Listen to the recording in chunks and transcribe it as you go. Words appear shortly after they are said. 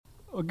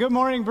Well, good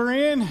morning,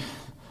 Berean.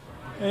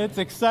 It's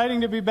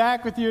exciting to be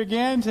back with you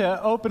again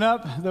to open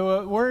up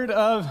the Word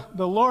of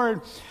the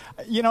Lord.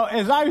 You know,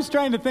 as I was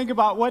trying to think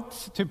about what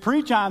to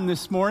preach on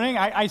this morning,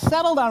 I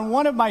settled on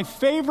one of my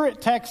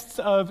favorite texts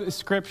of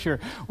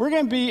Scripture. We're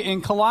going to be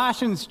in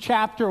Colossians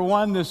chapter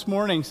 1 this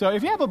morning. So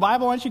if you have a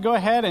Bible, why don't you go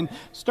ahead and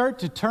start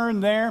to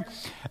turn there.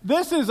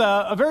 This is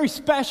a very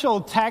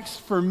special text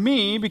for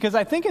me because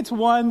I think it's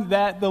one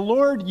that the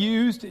Lord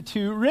used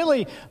to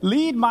really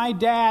lead my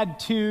dad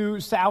to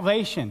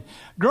salvation.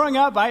 Growing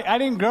up, I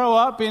didn't grow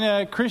up in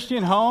a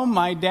Christian home.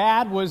 My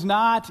dad was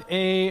not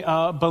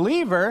a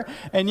believer,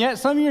 and yet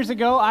some years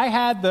ago, I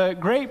had the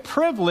great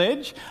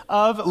privilege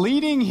of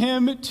leading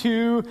him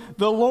to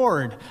the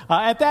Lord.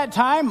 At that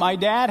time, my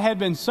dad had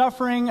been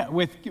suffering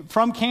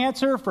from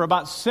cancer for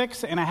about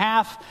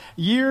 6.5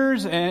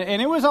 years,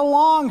 and it was a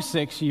long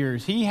 6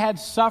 years. He had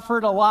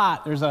suffered a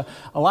lot. There's a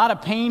lot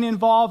of pain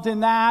involved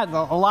in that,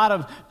 a lot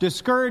of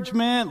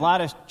discouragement, a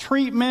lot of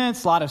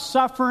treatments, a lot of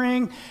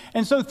suffering.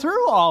 And so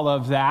through all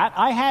of that,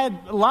 I had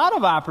a lot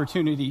of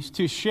opportunities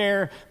to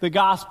share the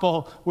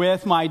gospel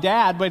with my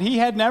dad, but he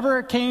had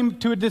never came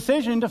to a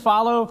decision to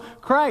follow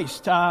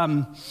Christ.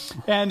 And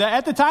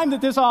at the time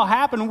that this all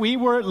happened, we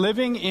were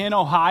living in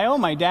Ohio.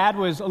 My dad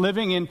was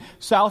living in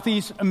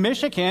southeast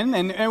Michigan.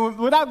 And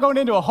without going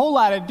into a whole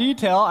lot of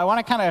detail, I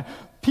want to kind of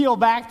peel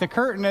back the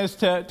curtain as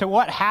to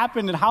what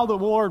happened and how the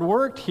Lord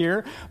worked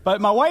here.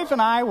 But my wife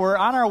and I were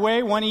on our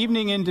way one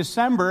evening in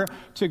December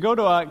to go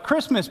to a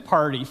Christmas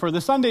party for the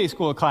Sunday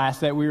school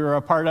class that we were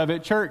a part of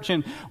at church.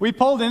 And we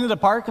pulled into the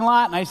parking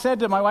lot, and I said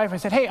to my wife, I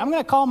said, hey, I'm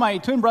going to call my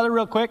twin brother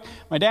real quick.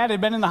 My dad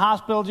had been in the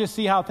hospital, just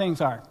see how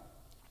things are.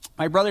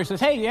 My brother says,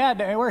 hey,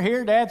 yeah, we're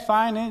here. Dad's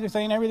fine. They're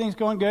saying everything's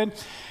going good.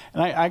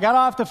 And I got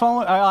off the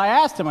phone. I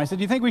asked him, I said,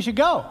 do you think we should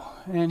go?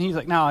 And he's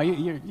like, no,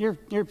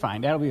 you're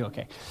fine. Dad'll be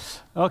okay.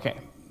 Okay.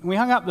 We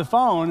hung up the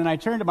phone, and I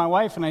turned to my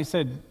wife, and I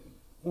said,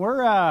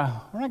 we're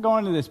not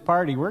going to this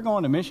party. We're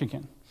going to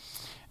Michigan.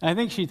 And I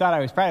think she thought I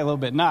was probably a little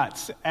bit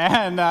nuts.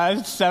 And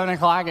it's 7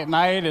 o'clock at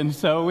night, and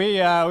so we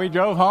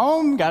drove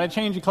home, got a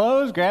change of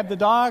clothes, grabbed the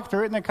dog,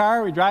 threw it in the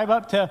car. We drive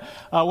up to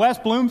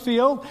West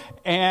Bloomfield,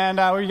 and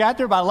we got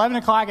there about 11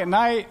 o'clock at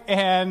night,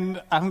 and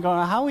I'm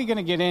going, how are we going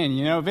to get in?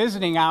 You know,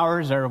 visiting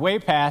hours are way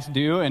past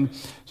due, and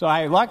so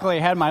I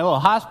luckily had my little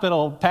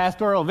hospital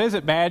pastoral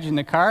visit badge in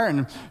the car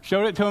and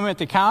showed it to them at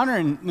the counter,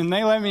 and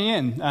they let me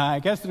in. I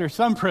guess there's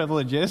some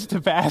privileges to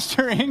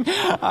pastoring.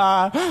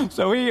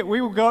 So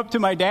we would go up to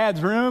my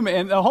dad's room,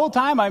 and the whole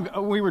time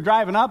we were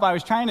driving up, I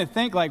was trying to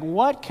think, like,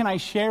 what can I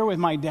share with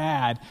my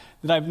dad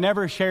that I've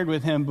never shared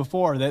with him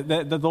before,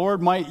 that the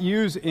Lord might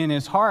use in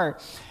his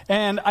heart.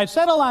 And I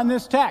settled on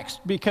this text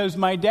because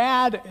my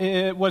dad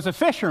was a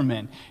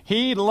fisherman.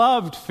 He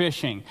loved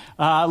fishing,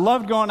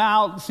 loved going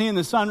out, seeing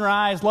the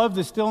sunrise, loved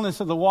the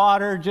stillness of the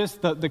water,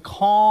 just the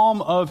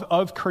calm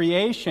of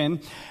creation.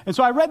 And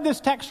so I read this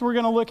text we're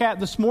going to look at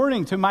this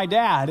morning to my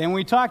dad, and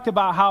we talked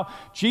about how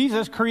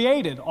Jesus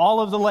created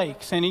all of the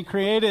lakes, and he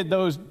created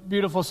those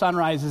beautiful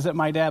sunrises that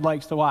my dad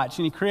likes to watch,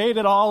 and he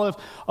created all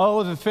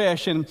of the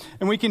fish, and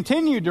we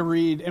continued to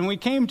read, and we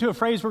came to a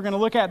phrase we're going to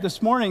look at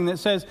this morning that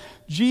says,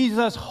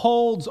 Jesus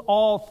holds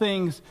all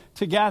things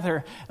together.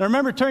 And I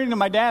remember turning to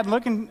my dad and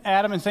looking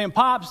at him and saying,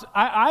 Pops,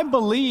 I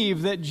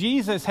believe that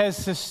Jesus has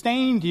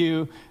sustained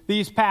you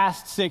these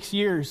past 6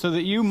 years so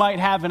that you might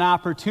have an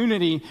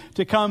opportunity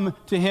to come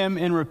to him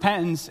in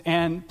repentance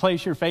and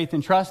place your faith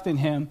and trust in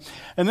him.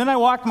 And then I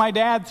walked my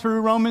dad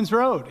through Romans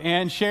Road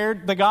and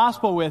shared the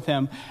gospel with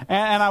him.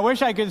 And I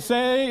wish I could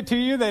say to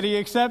you that he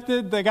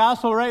accepted the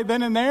gospel right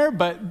then and there,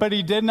 but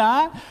he did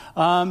not.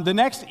 The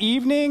next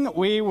evening,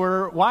 we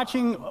were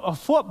watching a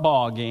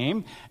football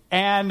game,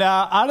 and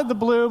out of the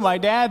blue, my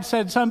dad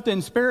said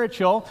something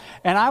spiritual,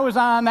 and I was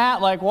on that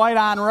like white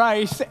on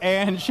rice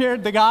and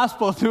shared the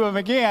gospel to him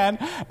again,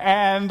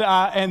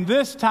 and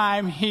this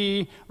time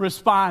he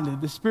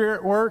responded. The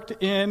Spirit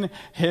worked in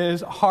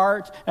his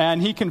heart, and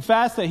he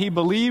confessed that he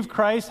believed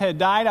Christ had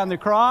died on the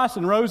cross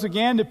and rose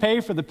again to pay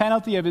for the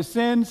penalty of his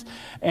sins,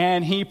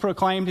 and he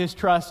proclaimed his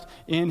trust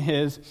in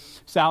his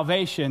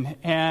salvation.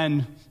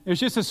 And it was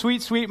just a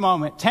sweet, sweet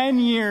moment. 10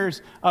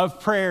 years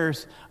of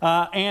prayers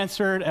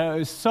answered. It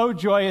was so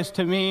joyous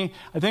to me.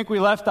 I think we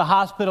left the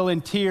hospital in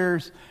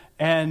tears,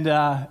 and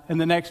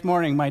the next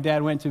morning, my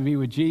dad went to be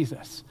with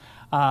Jesus.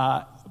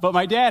 But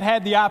my dad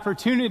had the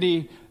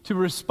opportunity to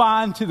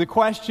respond to the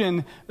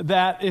question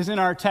that is in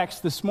our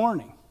text this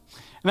morning.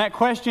 And that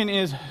question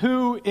is,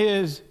 who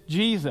is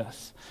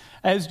Jesus?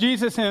 As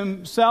Jesus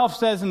himself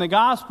says in the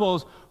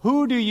Gospels,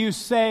 who do you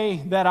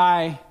say that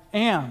I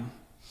am?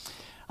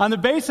 On the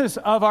basis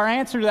of our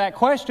answer to that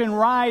question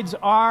rides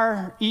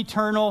our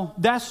eternal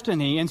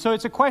destiny. And so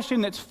it's a question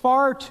that's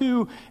far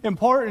too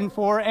important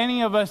for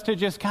any of us to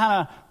just kind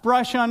of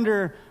brush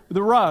under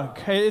the rug.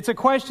 It's a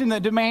question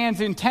that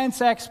demands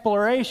intense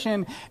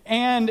exploration,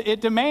 and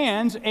it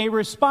demands a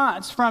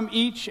response from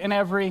each and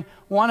every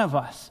one of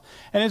us.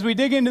 And as we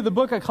dig into the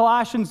book of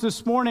Colossians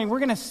this morning, we're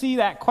going to see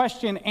that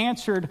question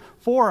answered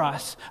for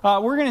us.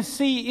 We're going to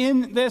see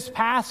in this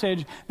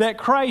passage that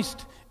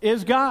Christ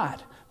is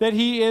God. that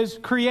he is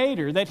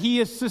creator, that he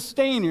is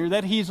sustainer,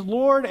 that he's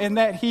Lord, and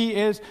that he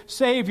is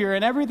Savior.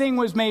 And everything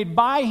was made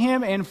by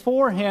him and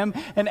for him,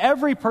 and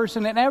every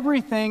person and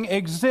everything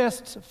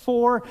exists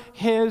for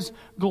his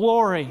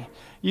glory.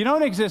 You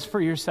don't exist for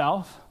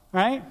yourself,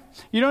 right?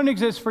 You don't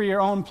exist for your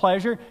own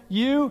pleasure.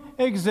 You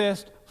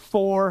exist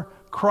for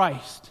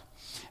Christ.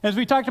 As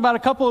we talked about a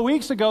couple of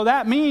weeks ago,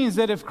 that means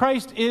that if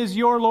Christ is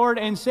your Lord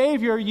and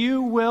Savior,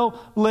 you will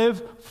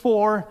live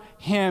for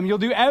him. You'll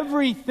do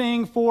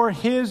everything for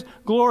his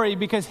glory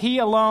because he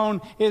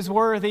alone is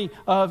worthy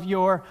of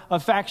your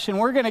affection.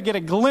 We're going to get a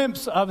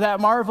glimpse of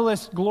that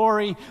marvelous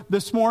glory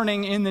this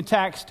morning in the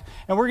text,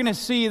 and we're going to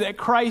see that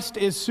Christ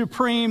is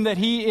supreme, that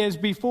he is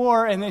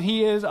before, and that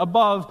he is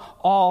above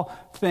all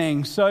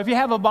things. So if you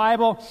have a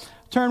Bible,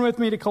 turn with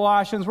me to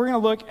Colossians. We're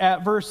going to look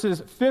at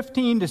verses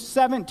 15 to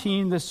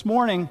 17 this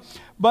morning,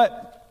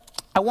 but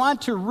I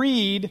want to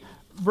read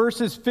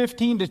verses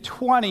 15 to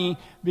 20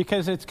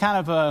 because it's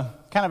kind of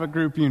a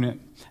group unit.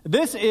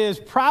 This is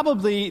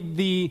probably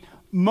the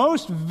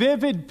most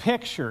vivid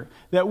picture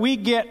that we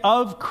get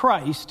of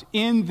Christ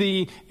in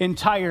the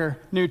entire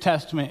New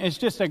Testament. It's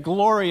just a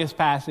glorious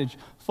passage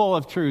full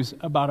of truths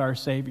about our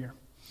Savior.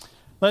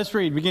 Let's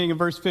read, beginning of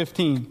verse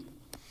 15.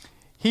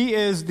 He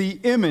is the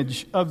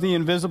image of the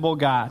invisible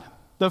God,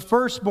 the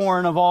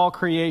firstborn of all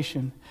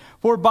creation.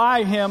 For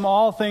by him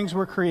all things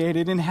were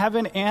created in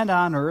heaven and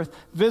on earth,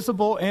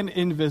 visible and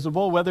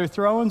invisible, whether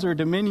thrones or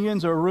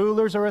dominions or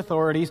rulers or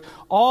authorities.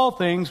 All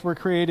things were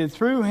created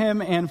through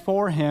him and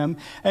for him.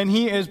 And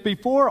he is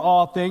before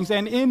all things,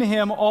 and in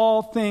him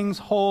all things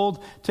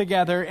hold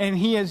together. And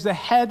he is the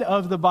head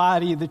of the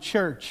body, the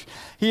church.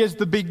 He is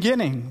the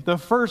beginning, the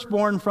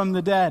firstborn from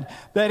the dead,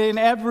 that in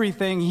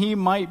everything he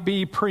might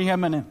be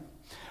preeminent.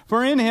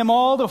 For in him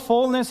all the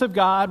fullness of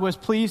God was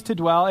pleased to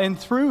dwell, and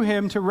through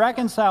him to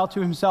reconcile to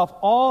himself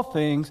all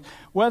things,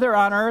 whether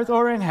on earth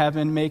or in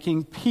heaven,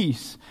 making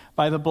peace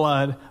by the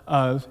blood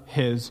of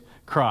his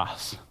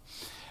cross.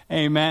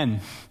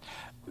 Amen.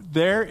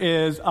 There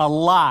is a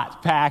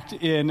lot packed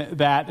in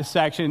that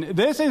section.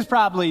 This is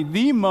probably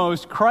the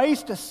most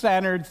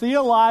Christ-centered,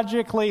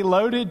 theologically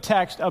loaded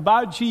text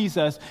about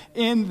Jesus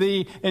in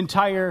the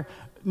entire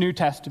New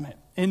Testament.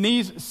 In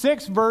these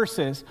 6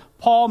 verses,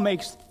 Paul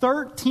makes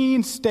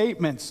 13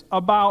 statements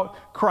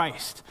about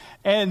Christ.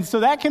 And so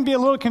that can be a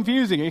little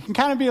confusing. It can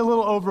kind of be a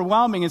little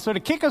overwhelming. And so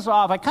to kick us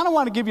off, I kind of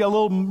want to give you a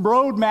little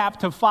roadmap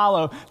to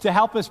follow to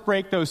help us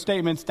break those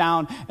statements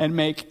down and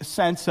make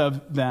sense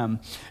of them.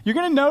 You're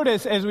going to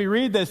notice as we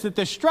read this that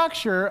the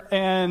structure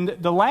and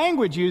the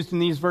language used in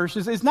these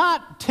verses is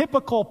not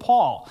typical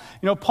Paul.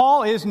 You know,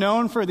 Paul is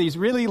known for these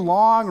really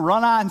long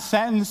run-on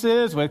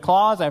sentences with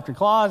clause after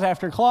clause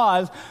after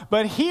clause.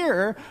 But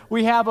here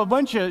we have a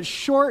bunch of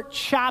short,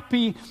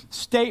 choppy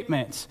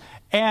statements.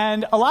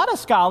 And a lot of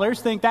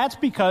scholars think that's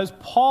because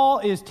Paul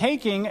is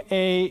taking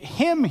a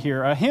hymn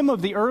here, a hymn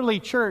of the early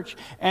church,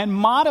 and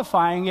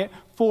modifying it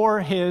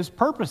for his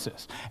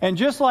purposes. And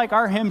just like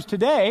our hymns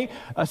today,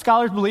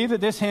 scholars believe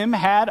that this hymn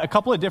had a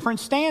couple of different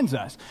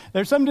stanzas.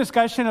 There's some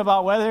discussion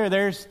about whether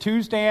there's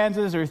 2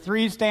 stanzas or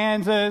 3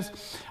 stanzas.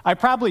 I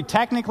probably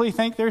technically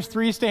think there's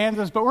 3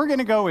 stanzas, but we're going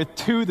to go with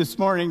 2 this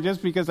morning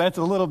just because that's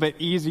a little bit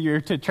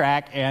easier to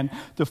track and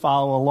to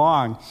follow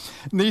along.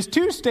 And these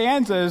 2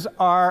 stanzas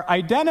are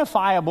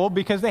identifiable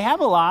because they have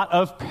a lot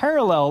of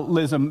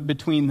parallelism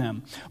between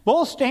them.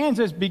 Both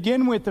stanzas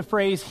begin with the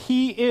phrase,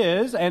 he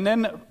is, and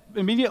then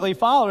immediately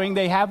following,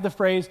 they have the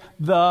phrase,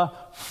 the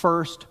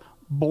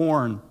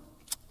firstborn.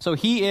 So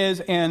he is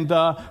and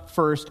the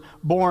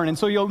firstborn. And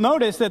so you'll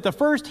notice that the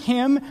first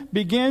hymn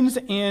begins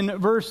in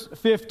verse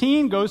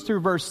 15, goes through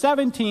verse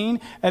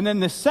 17, and then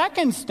the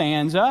second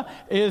stanza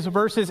is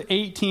verses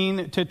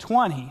 18 to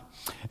 20.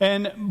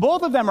 And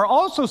both of them are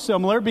also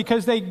similar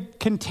because they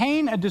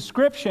contain a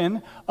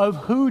description of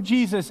who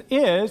Jesus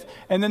is,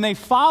 and then they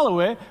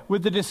follow it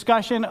with the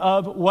discussion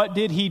of what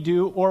did he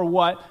do or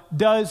what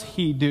does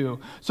he do.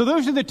 So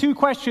those are the 2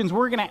 questions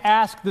we're going to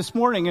ask this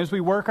morning as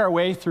we work our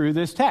way through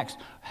this text.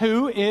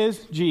 Who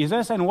is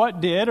Jesus, and what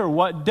did or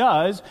what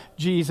does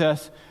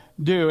Jesus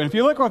do? And if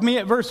you look with me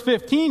at verse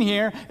 15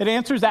 here, it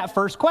answers that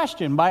first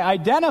question by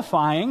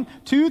identifying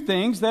 2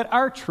 things that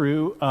are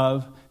true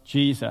of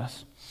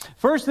Jesus.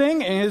 First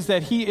thing is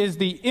that he is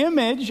the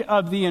image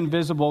of the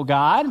invisible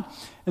God.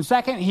 And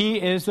second,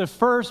 he is the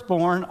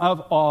firstborn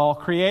of all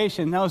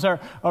creation. Those are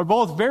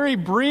both very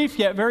brief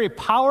yet very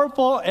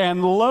powerful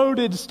and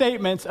loaded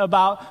statements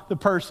about the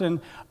person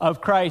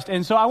of Christ.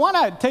 And so I want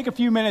to take a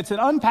few minutes and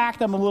unpack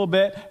them a little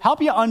bit,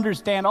 help you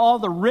understand all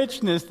the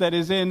richness that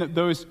is in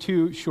those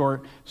 2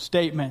 short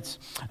statements.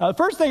 The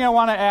first thing I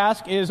want to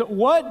ask is,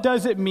 what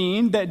does it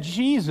mean that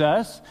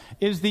Jesus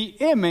is the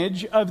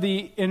image of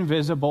the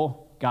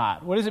invisible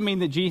God. What does it mean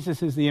that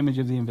Jesus is the image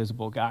of the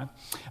invisible God?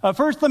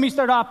 First, let me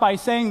start off by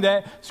saying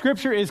that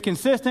Scripture is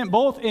consistent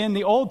both in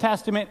the Old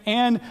Testament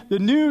and the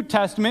New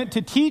Testament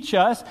to teach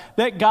us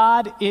that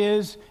God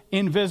is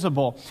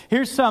invisible.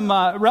 Here's some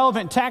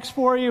relevant text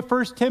for you.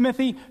 1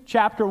 Timothy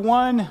chapter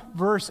 1,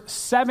 verse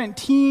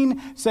 17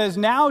 says,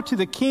 "Now to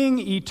the King,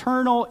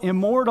 eternal,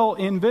 immortal,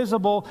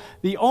 invisible,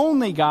 the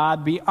only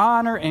God, be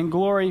honor and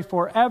glory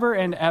forever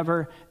and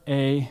ever.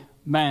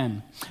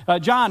 Amen."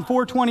 John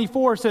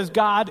 4:24 says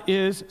God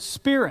is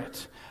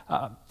spirit.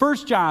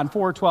 1 John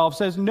 4:12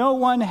 says, "No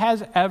one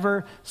has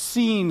ever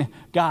seen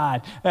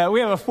God."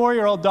 We have a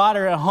 4-year-old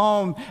daughter at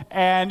home,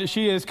 and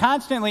she is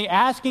constantly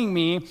asking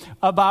me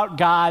about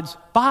God's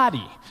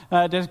body.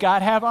 Does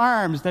God have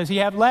arms? Does he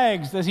have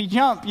legs? Does he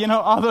jump?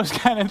 All those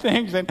kind of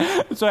things. And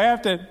so I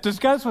have to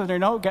discuss with her,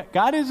 no,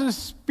 God is a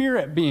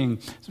spirit being.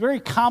 It's a very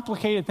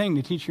complicated thing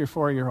to teach your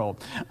 4-year-old.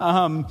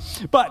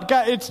 But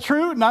God, it's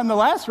true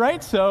nonetheless,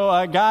 right?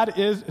 So God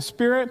is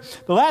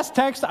spirit. The last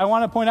text I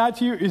want to point out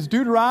to you is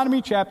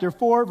Deuteronomy chapter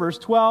 4, verse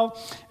 12.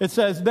 It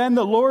says, "Then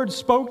the Lord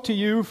spoke to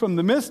you from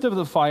the midst of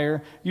the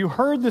fire. You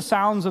heard the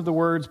sounds of the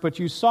words, but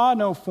you saw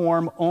no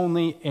form,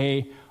 only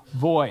a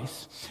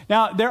voice."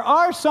 Now, there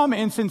are some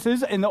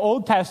instances in the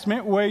Old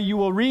Testament where you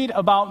will read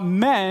about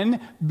men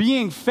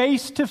being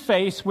face to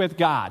face with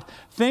God.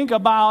 Think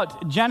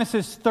about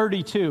Genesis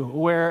 32,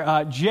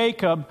 where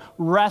Jacob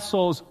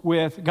wrestles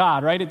with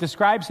God, right? It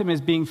describes him as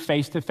being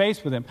face to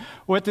face with him.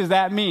 What does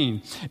that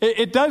mean?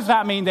 It does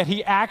not mean that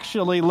he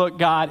actually looked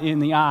God in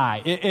the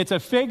eye. It's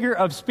a figure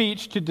of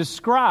speech to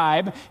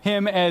describe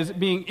him as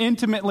being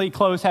intimately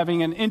close,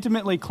 having an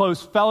intimately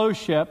close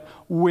fellowship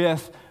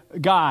with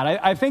God.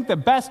 I think the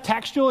best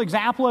textual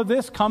example of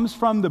this comes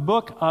from the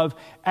book of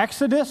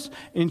Exodus.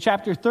 In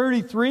chapter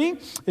 33,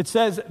 it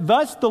says,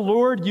 "Thus the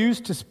Lord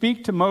used to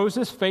speak to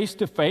Moses face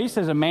to face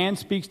as a man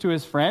speaks to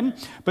his friend."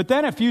 But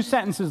then a few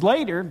sentences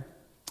later,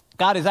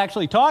 God is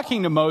actually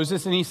talking to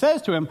Moses, and he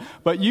says to him,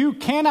 "But you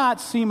cannot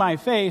see my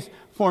face,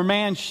 for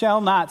man shall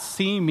not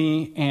see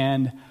me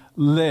and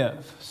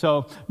live."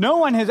 So no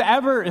one has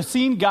ever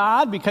seen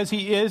God because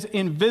he is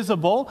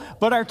invisible.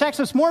 But our text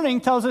this morning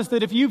tells us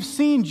that if you've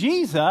seen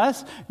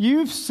Jesus,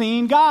 you've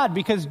seen God,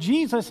 because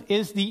Jesus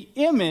is the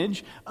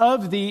image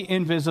of the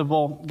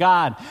invisible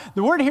God.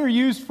 The word here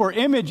used for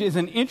image is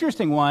an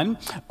interesting one.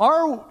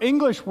 Our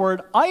English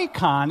word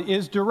icon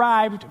is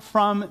derived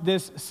from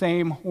this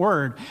same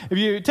word. If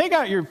you take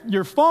out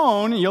your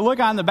phone and you look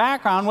on the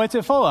background, what's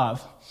it full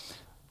of?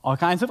 All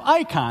kinds of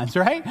icons,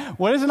 right?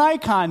 What does an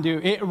icon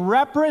do? It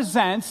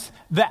represents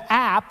the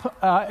app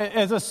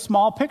as a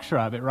small picture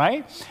of it,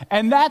 right?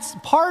 And that's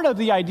part of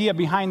the idea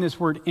behind this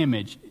word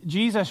image.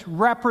 Jesus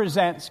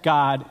represents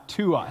God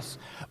to us.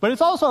 But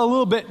it's also a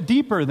little bit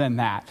deeper than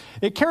that.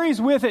 It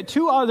carries with it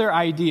two other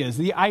ideas.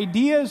 The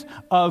ideas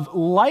of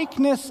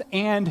likeness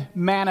and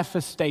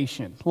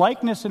manifestation.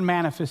 Likeness and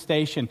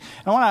manifestation.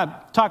 I want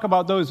to talk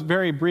about those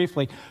very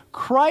briefly.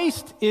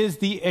 Christ is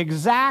the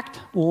exact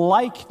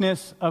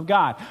likeness of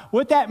God.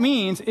 What that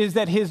means is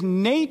that his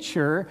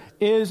nature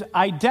is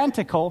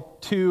identical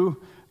to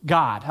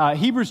God.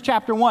 Hebrews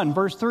chapter 1,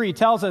 verse 3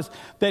 tells us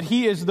that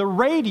he is the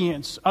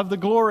radiance of the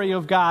glory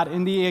of God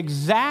and the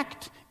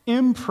exact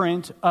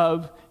imprint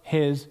of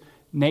his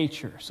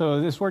nature. So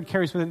this word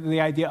carries with it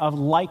the idea of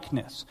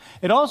likeness.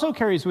 It also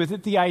carries with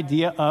it the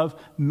idea of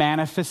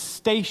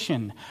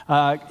manifestation.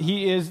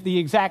 He is the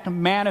exact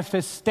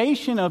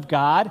manifestation of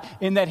God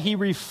in that he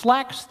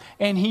reflects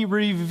and he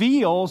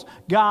reveals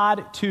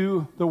God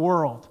to the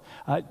world.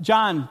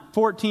 John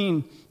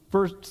 14,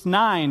 verse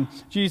 9,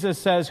 Jesus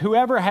says,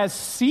 "Whoever has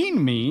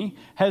seen me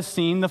has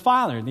seen the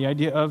Father." The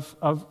idea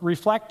of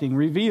reflecting,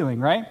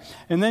 revealing, right?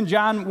 And then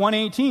John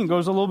 1:18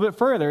 goes a little bit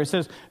further. It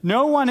says,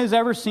 "No one has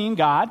ever seen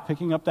God,"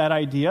 picking up that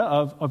idea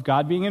of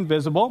God being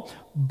invisible,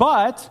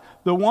 "but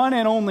the one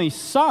and only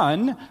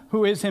Son,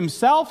 who is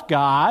himself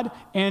God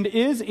and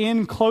is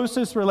in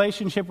closest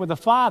relationship with the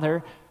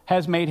Father,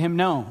 has made him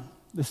known."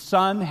 The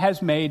Son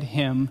has made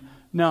him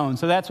known.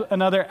 So that's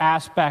another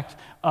aspect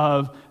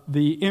of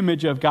the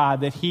image of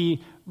God, that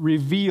he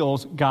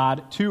reveals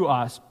God to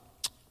us.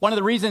 One of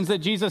the reasons that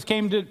Jesus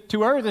came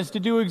to earth is to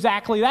do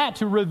exactly that,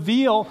 to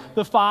reveal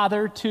the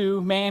Father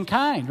to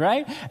mankind,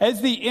 right?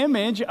 As the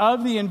image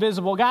of the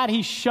invisible God,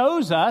 he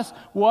shows us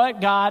what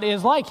God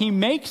is like. He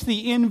makes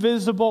the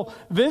invisible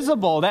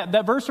visible.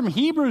 That verse from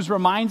Hebrews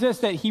reminds us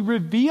that he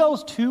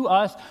reveals to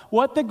us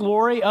what the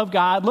glory of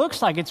God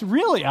looks like. It's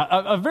really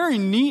a very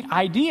neat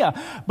idea,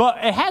 but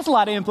it has a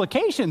lot of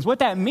implications. What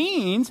that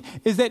means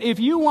is that if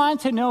you want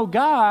to know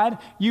God,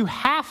 you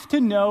have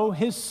to know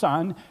his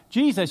Son,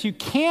 Jesus. You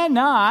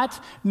cannot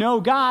know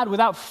God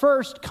without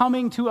first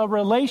coming to a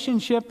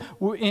relationship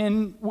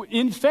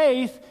in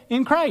faith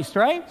in Christ,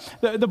 right?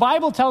 The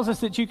Bible tells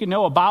us that you can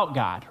know about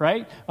God,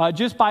 right?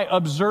 Just by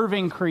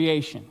observing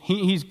creation.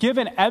 He's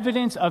given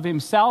evidence of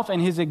himself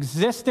and his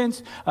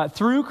existence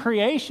through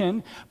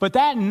creation, but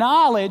that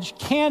knowledge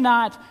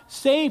cannot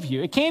save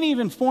you. It can't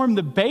even form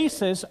the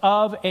basis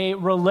of a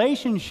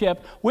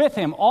relationship with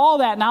him. All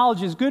that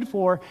knowledge is good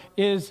for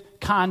is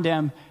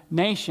condemnation.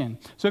 nation.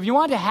 So if you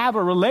want to have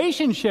a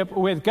relationship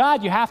with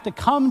God, you have to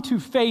come to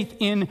faith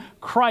in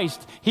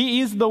Christ. He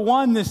is the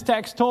one, this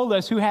text told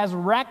us, who has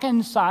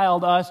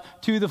reconciled us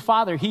to the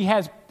Father. He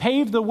has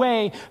paved the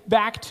way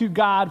back to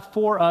God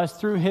for us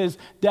through his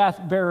death,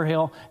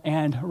 burial,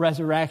 and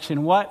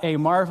resurrection. What a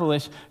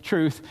marvelous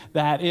truth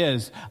that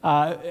is.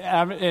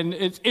 And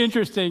it's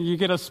interesting, you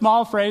get a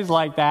small phrase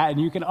like that, and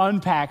you can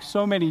unpack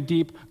so many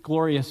deep,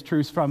 glorious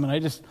truths from it. I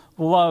just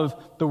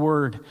love the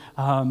word.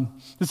 The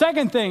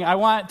second thing I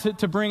want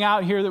to bring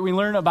out here that we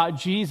learn about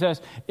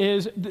Jesus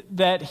is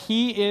that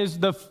he is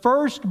the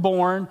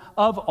firstborn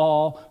of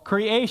all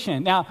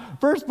creation. Now,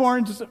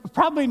 firstborn is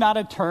probably not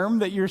a term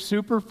that you're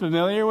super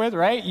familiar with,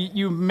 right?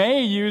 You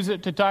may use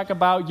it to talk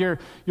about your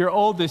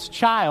oldest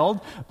child,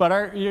 but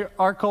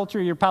our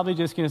culture, you're probably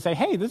just going to say,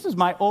 hey, this is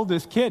my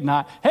oldest kid,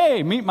 not,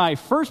 hey, meet my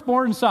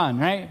firstborn son,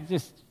 right?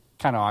 Just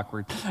kind of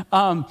awkward.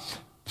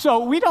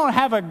 So we don't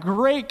have a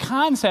great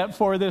concept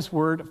for this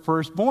word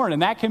firstborn,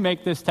 and that can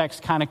make this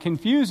text kind of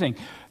confusing.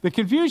 The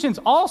confusion's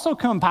also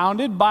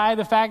compounded by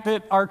the fact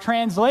that our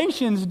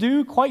translations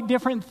do quite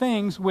different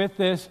things with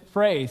this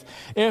phrase.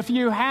 If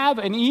you have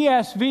an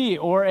ESV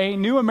or a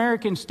New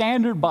American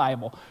Standard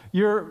Bible,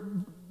 your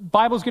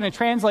Bible's going to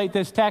translate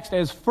this text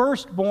as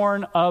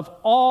firstborn of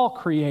all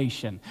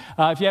creation.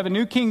 If you have a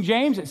New King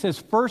James, it says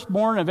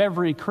firstborn of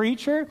every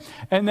creature.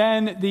 And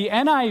then the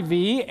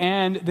NIV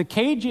and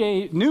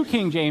the New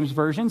King James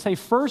Version say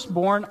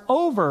firstborn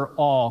over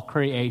all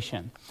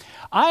creation.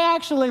 I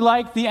actually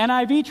like the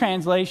NIV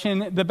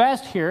translation the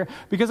best here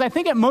because I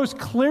think it most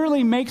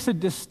clearly makes a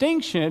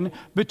distinction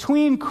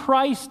between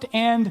Christ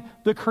and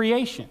the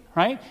creation,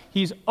 right?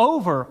 He's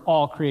over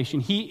all creation.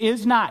 He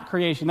is not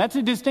creation. That's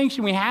a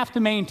distinction we have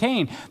to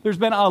maintain. There's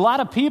been a lot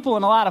of people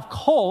and a lot of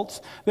cults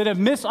that have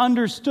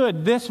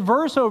misunderstood this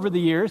verse over the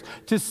years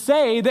to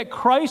say that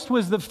Christ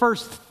was the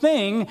first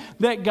thing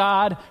that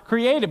God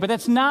created. But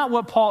that's not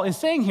what Paul is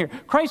saying here.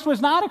 Christ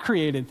was not a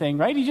created thing,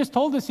 right? He just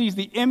told us he's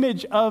the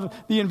image of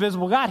the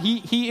invisible God.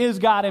 He is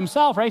God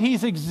himself, right?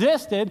 He's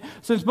existed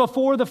since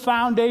before the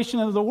foundation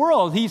of the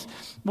world.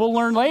 We'll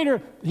learn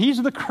later,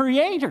 he's the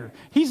creator.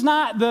 He's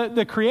not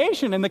the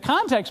creation, and the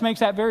context makes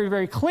that very,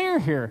 very clear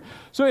here.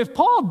 So if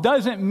Paul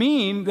doesn't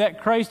mean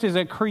that Christ is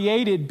a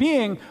created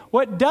being,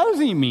 what does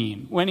he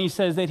mean when he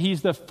says that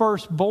he's the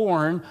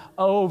firstborn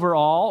over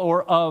all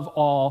or of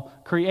all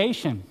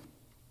creation?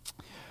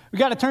 We've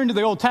got to turn to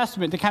the Old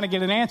Testament to kind of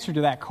get an answer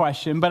to that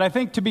question. But I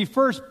think to be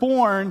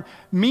firstborn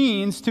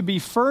means to be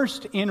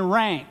first in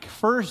rank,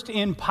 first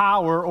in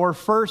power, or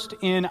first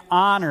in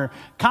honor.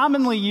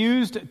 Commonly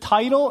used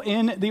title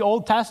in the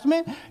Old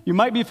Testament. You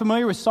might be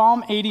familiar with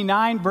Psalm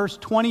 89, verse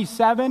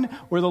 27,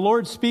 where the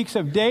Lord speaks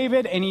of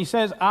David, and he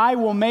says, I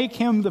will make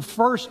him the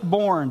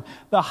firstborn,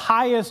 the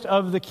highest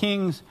of the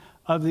kings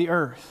of the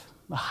earth.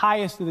 The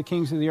highest of the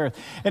kings of the earth.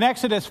 In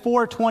Exodus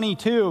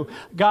 4:22,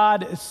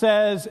 God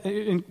says,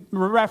 in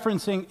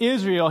referencing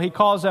Israel, he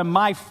calls them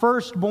my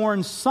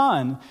firstborn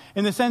son,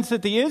 in the sense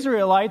that the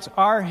Israelites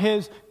are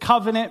his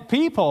covenant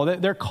people.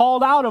 That they're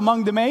called out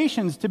among the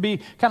nations to be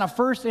kind of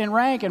first in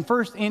rank and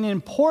first in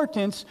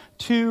importance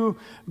to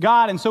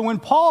God. And so when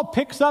Paul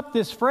picks up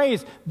this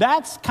phrase,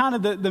 that's kind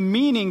of the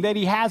meaning that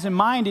he has in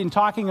mind in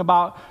talking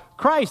about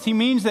Christ. He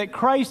means that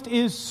Christ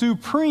is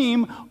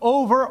supreme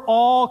over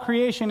all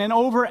creation and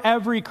over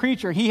every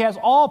creature. He has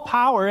all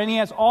power and he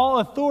has all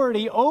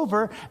authority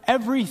over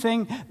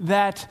everything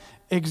that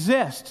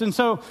exists. And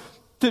so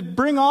to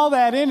bring all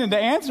that in and to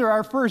answer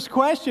our first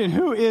question,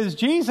 who is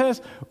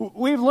Jesus?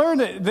 We've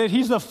learned that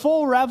he's the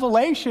full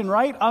revelation,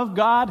 right, of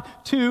God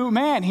to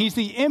man. He's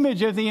the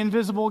image of the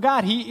invisible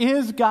God. He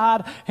is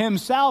God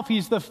himself.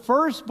 He's the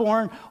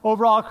firstborn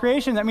over all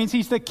creation. That means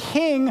he's the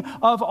king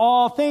of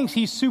all things.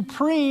 He's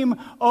supreme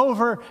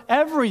over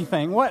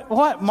everything.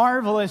 What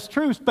marvelous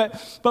truth. But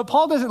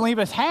Paul doesn't leave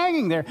us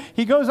hanging there.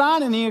 He goes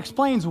on and he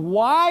explains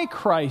why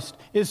Christ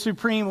is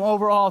supreme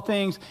over all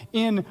things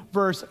in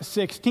verse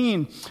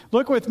 16.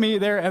 Look with me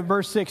there at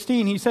verse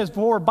 16. He says,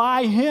 for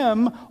by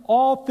him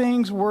all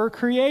things were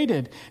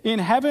created, in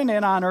heaven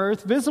and on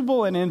earth,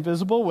 visible and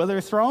invisible,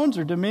 whether thrones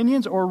or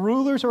dominions or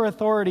rulers or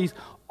authorities,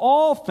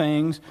 all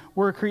things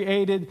were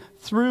created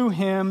through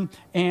him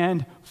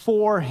and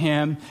for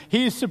him.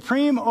 He is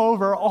supreme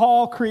over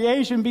all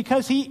creation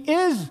because he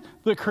is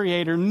the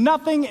creator.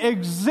 Nothing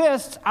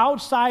exists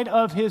outside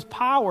of his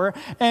power.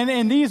 And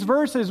in these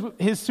verses,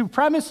 his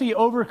supremacy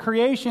over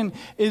creation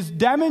is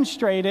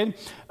demonstrated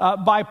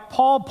by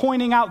Paul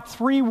pointing out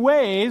three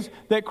ways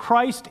that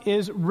Christ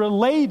is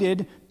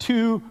related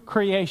to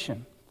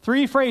creation.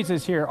 Three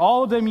phrases here.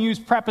 All of them use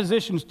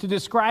prepositions to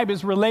describe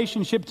his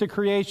relationship to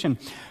creation.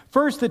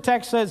 First, the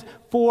text says,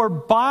 for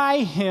by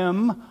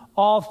him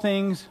all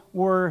things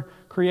were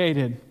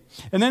created.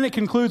 And then it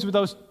concludes with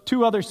those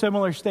two other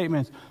similar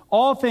statements.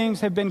 All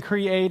things have been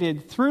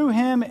created through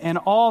him, and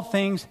all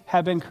things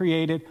have been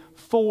created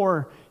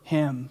for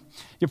him.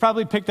 You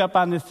probably picked up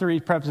on the three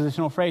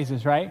prepositional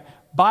phrases, right?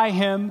 By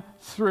him,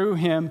 through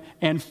him,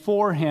 and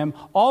for him.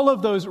 All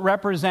of those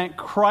represent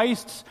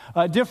Christ's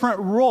different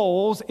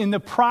roles in the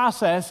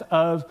process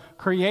of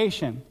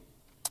creation.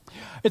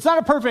 It's not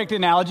a perfect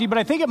analogy, but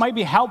I think it might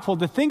be helpful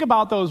to think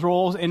about those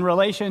roles in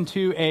relation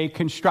to a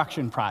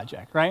construction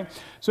project, right?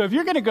 So if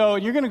you're going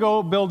to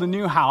go build a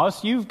new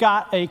house, you've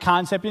got a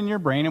concept in your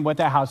brain of what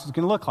that house is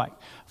going to look like.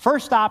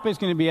 First stop is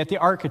going to be at the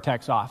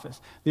architect's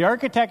office. The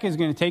architect is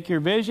going to take your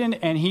vision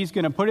and he's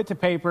going to put it to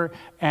paper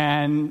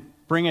and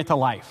bring it to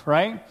life,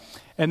 right?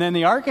 And then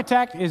the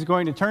architect is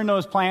going to turn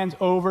those plans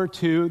over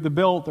to the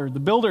builder. The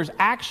builder's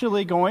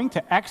actually going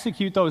to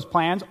execute those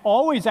plans,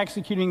 always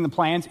executing the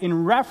plans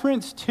in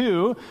reference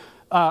to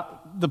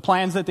the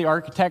plans that the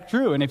architect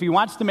drew. And if he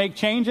wants to make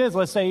changes,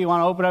 let's say you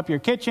want to open up your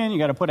kitchen, you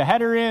got to put a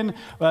header in.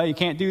 Well, you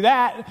can't do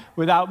that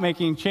without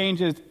making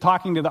changes,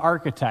 talking to the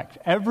architect.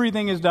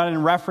 Everything is done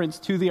in reference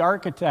to the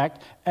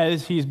architect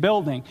as he's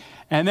building.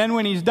 And then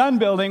when he's done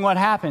building, what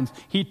happens?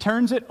 He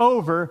turns it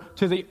over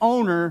to the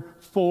owner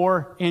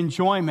for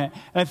enjoyment.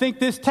 And I think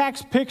this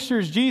text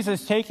pictures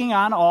Jesus taking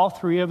on all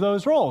three of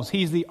those roles.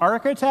 He's the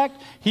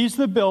architect, he's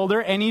the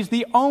builder, and he's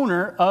the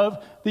owner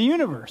of the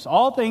universe.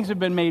 All things have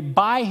been made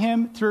by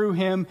him, through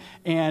him,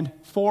 and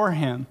for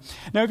him.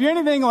 Now, if you're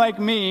anything like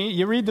me,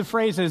 you read the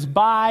phrases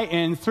by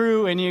and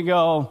through, and you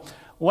go,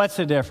 what's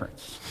the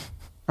difference?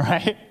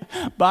 Right?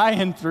 By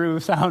and through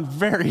sound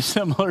very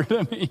similar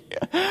to me.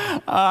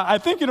 I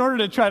think in order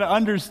to try to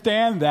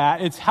understand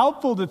that, it's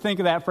helpful to think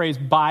of that phrase,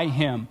 by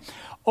him.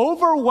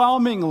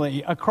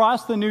 Overwhelmingly,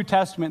 across the New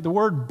Testament, the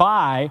word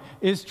by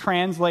is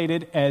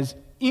translated as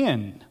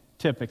in,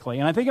 typically.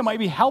 And I think it might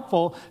be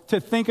helpful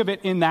to think of it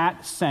in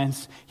that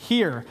sense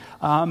here,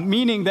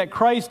 meaning that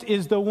Christ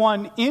is the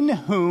one in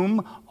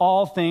whom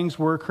all things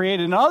were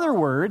created. In other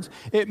words,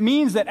 it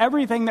means that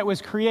everything that was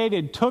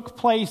created took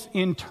place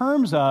in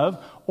terms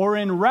of or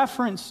in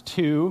reference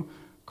to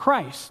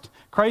Christ.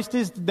 Christ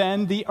is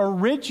then the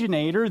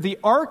originator, the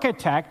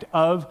architect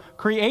of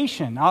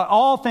creation.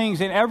 All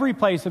things in every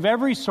place, of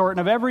every sort, and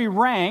of every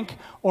rank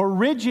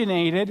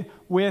originated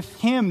with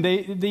him.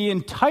 The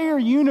entire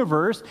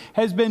universe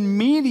has been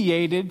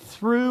mediated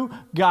through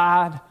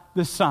God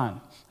the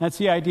Son. That's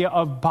the idea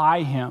of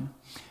by him.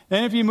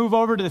 Then if you move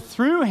over to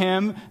through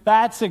him,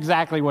 that's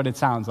exactly what it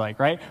sounds like,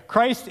 right?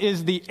 Christ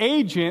is the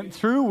agent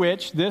through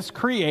which this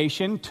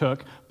creation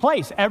took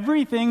place.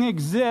 Everything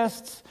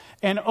exists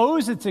and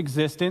owes its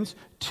existence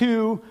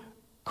to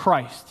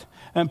Christ.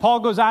 And Paul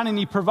goes on and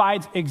he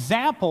provides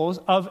examples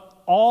of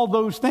all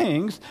those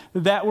things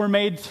that were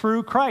made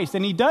through Christ.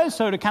 And he does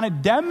so to kind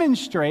of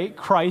demonstrate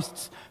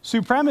Christ's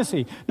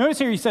supremacy. Notice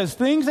here he says,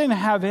 things in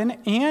heaven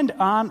and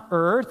on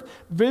earth,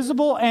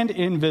 visible and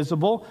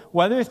invisible,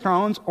 whether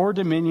thrones or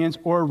dominions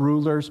or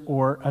rulers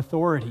or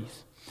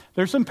authorities.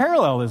 There's some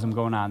parallelism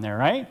going on there,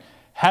 right?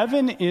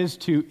 Heaven is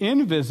to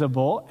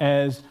invisible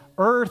as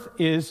earth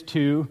is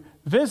to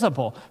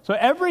visible. So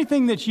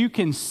everything that you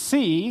can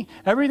see,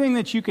 everything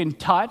that you can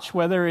touch,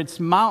 whether it's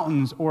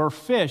mountains or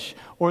fish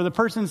or the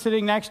person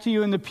sitting next to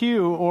you in the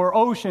pew or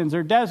oceans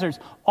or deserts,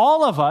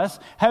 all of us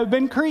have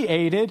been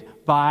created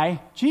by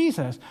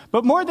Jesus.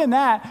 But more than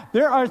that,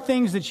 there are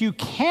things that you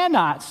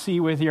cannot see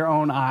with your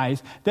own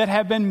eyes that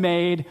have been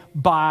made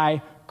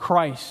by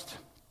Christ.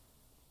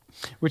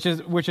 Which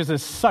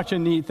is such a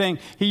neat thing.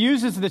 He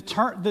uses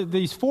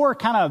these four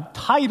kind of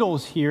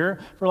titles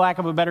here, for lack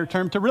of a better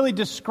term, to really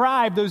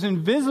describe those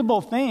invisible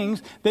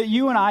things that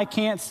you and I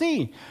can't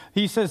see.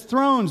 He says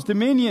thrones,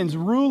 dominions,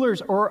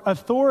 rulers, or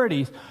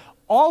authorities.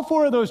 All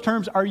four of those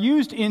terms are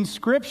used in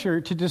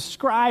Scripture to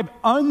describe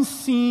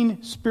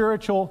unseen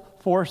spiritual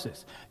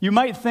forces. You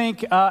might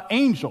think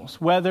angels,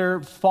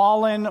 whether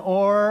fallen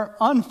or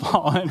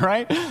unfallen,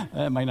 right?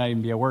 That might not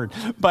even be a word.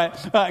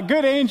 But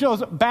good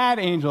angels, bad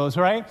angels,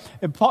 right?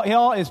 And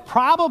Paul is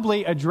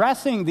probably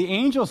addressing the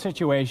angel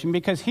situation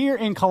because here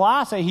in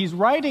Colossae, he's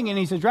writing and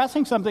he's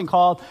addressing something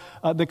called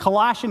the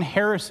Colossian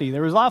heresy.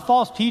 There was a lot of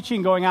false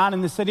teaching going on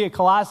in the city of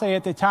Colossae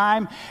at the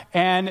time,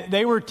 and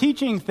they were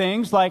teaching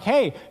things like,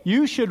 hey,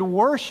 you should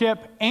worship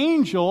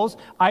angels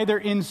either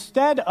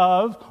instead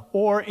of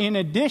or in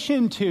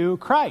addition to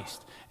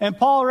Christ. And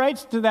Paul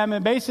writes to them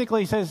and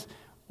basically says,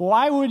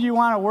 why would you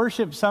want to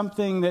worship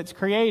something that's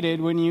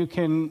created when you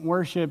can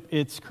worship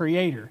its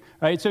creator?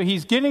 Right? So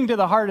he's getting to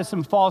the heart of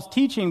some false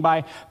teaching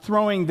by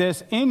throwing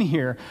this in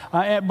here.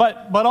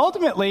 But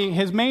ultimately,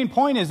 his main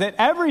point is that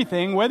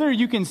everything, whether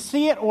you can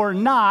see it or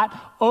not,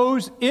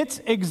 owes its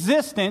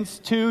existence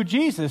to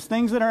Jesus.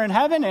 Things that are in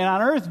heaven and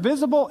on earth,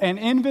 visible and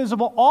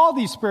invisible, all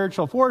these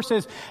spiritual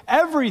forces,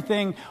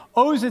 everything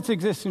owes its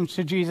existence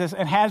to Jesus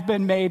and has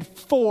been made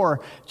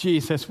for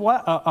Jesus.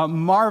 What a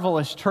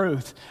marvelous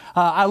truth.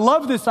 I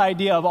love this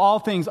idea of all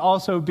things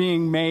also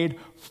being made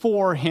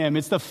for him.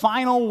 It's the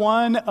final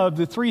one of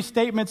the three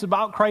statements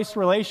about Christ's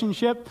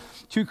relationship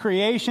to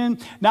creation.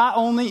 Not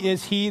only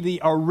is he the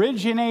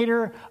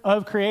originator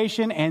of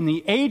creation and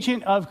the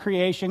agent of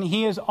creation,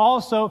 he is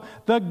also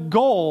the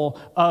goal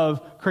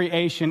of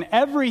creation.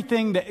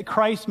 Everything that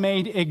Christ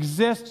made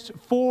exists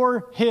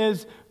for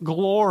his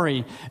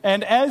glory.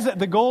 And as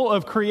the goal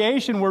of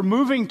creation, we're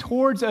moving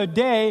towards a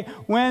day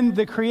when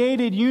the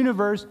created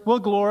universe will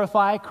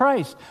glorify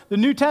Christ. The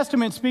New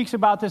Testament speaks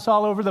about this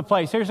all over the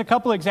place. Here's a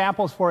couple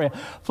examples Bibles for you.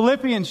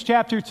 Philippians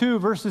chapter 2,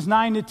 verses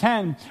 9 to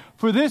 10.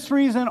 For this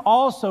reason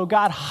also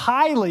God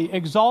highly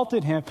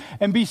exalted him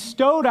and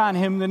bestowed on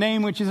him the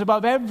name which is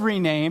above every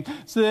name,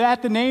 so that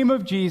at the name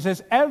of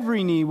Jesus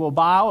every knee will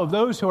bow, of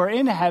those who are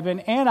in heaven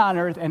and on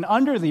earth and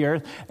under the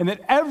earth, and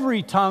that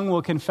every tongue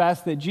will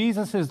confess that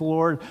Jesus is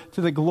Lord,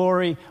 to the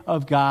glory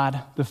of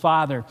God the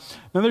Father.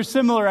 Another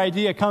similar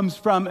idea comes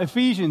from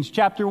Ephesians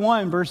chapter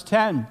 1, verse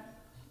 10.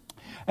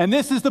 And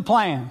this is the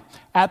plan.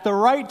 At the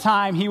right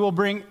time, he will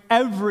bring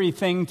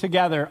everything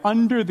together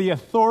under the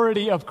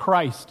authority of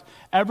Christ.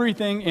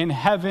 Everything in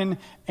heaven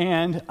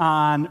and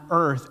on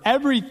earth.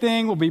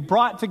 Everything will be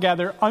brought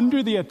together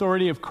under the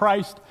authority of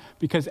Christ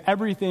because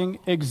everything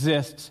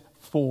exists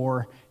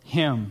for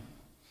him.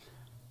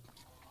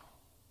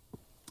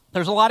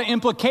 There's a lot of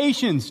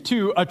implications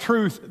to a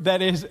truth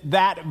that is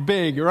that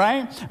big,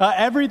 right?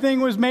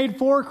 Everything was made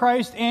for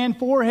Christ and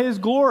for his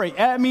glory.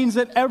 That means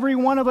that every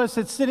one of us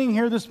that's sitting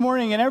here this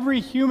morning and every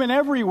human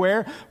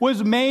everywhere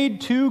was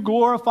made to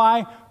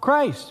glorify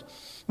Christ.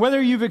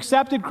 Whether you've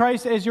accepted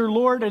Christ as your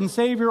Lord and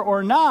Savior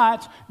or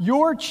not,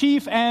 your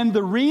chief end,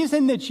 the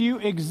reason that you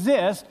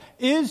exist,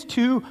 is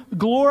to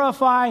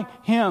glorify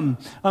him.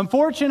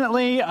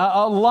 Unfortunately,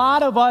 a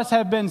lot of us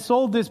have been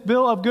sold this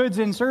bill of goods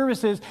and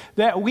services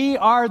that we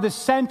are the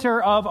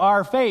center of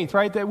our faith,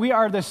 right? That we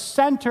are the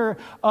center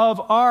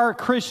of our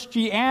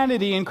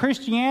Christianity. And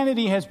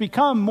Christianity has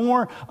become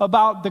more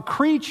about the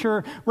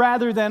creature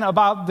rather than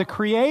about the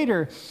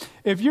Creator.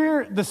 If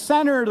you're the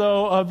center,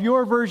 though, of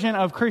your version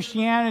of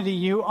Christianity,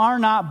 you are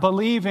not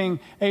believing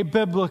a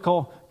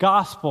biblical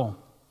gospel.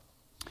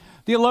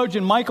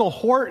 Theologian Michael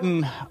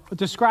Horton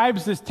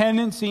describes this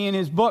tendency in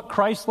his book,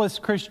 Christless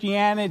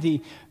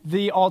Christianity,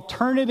 the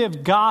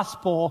alternative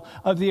gospel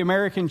of the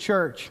American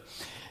church.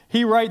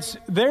 He writes,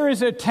 there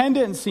is a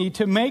tendency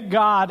to make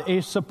God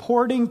a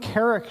supporting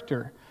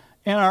character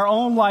in our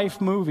own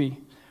life movie,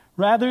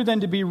 rather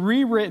than to be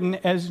rewritten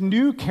as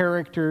new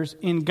characters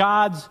in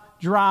God's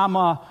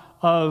drama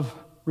of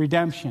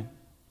redemption.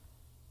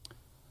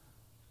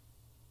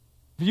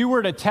 If you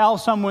were to tell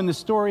someone the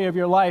story of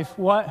your life,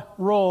 what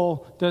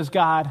role does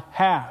God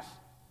have?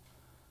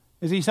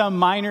 Is he some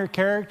minor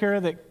character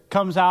that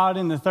comes out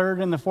in the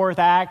third and the fourth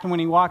act, and when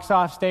he walks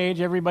off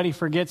stage, everybody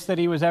forgets that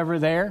he was ever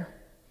there?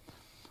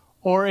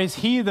 Or is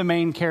he the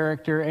main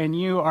character and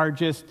you are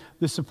just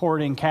the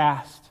supporting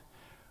cast?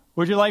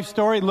 Would your life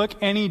story look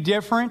any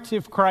different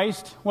if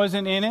Christ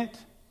wasn't in it,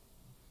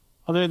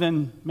 other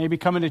than maybe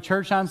coming to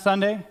church on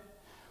Sunday?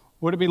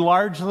 Would it be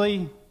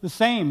largely the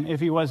same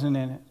if he wasn't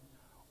in it?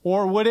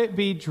 Or would it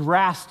be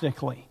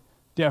drastically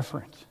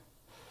different?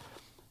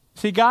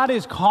 See, God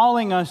is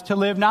calling us to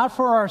live not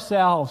for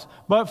ourselves,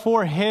 but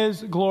for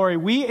his glory.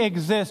 We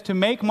exist to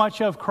make much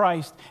of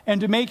Christ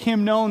and to make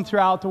him known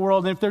throughout the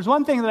world. And if there's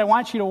one thing that I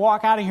want you to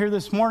walk out of here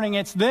this morning,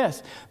 it's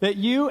this, that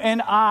you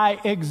and I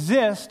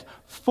exist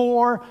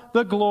for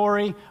the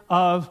glory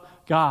of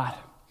God.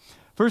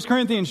 1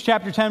 Corinthians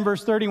chapter 10,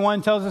 verse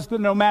 31 tells us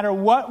that no matter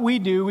what we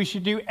do, we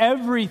should do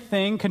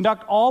everything,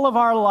 conduct all of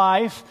our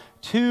life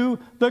to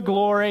the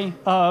glory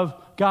of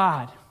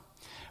God.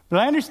 But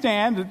I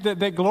understand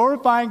that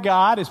glorifying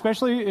God,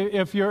 especially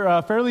if you're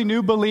a fairly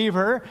new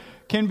believer,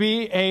 can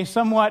be a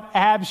somewhat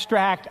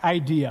abstract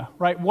idea,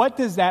 right? What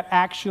does that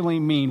actually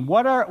mean?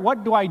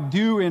 What do I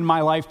do in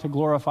my life to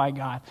glorify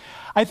God?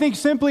 I think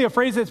simply a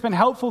phrase that's been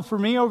helpful for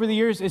me over the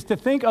years is to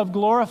think of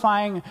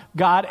glorifying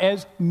God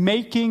as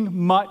making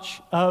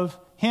much of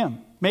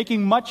him.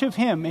 Making much of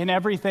him in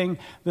everything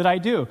that I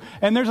do.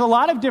 And there's a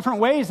lot of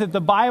different ways that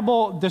the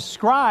Bible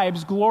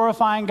describes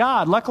glorifying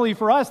God. Luckily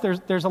for us,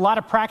 there's a lot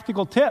of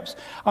practical tips.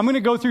 I'm going to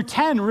go through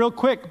 10 real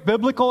quick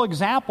biblical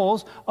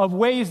examples of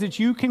ways that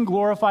you can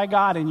glorify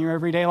God in your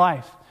everyday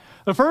life.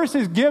 The first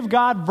is give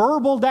God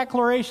verbal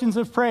declarations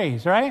of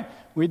praise, right?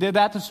 We did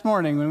that this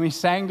morning when we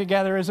sang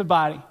together as a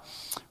body.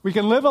 We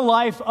can live a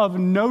life of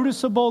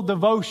noticeable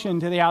devotion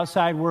to the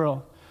outside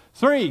world.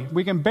 3,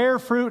 we can bear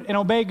fruit and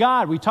obey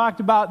God. We talked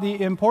about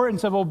the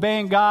importance of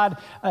obeying God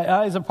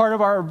as a part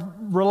of our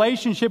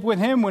relationship with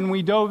him when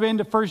we dove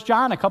into 1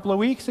 John a couple of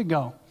weeks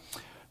ago.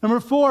 Number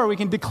 4, we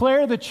can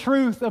declare the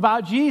truth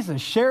about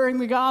Jesus, sharing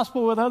the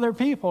gospel with other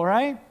people,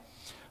 right?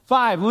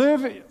 5,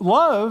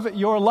 love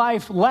your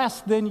life less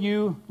than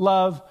you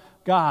love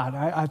God.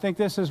 I think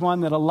this is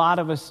one that a lot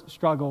of us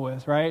struggle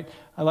with, right?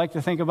 I like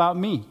to think about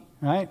me,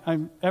 right?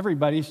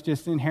 Everybody's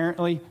just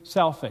inherently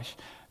selfish.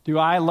 Do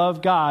I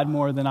love God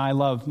more than I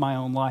love my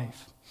own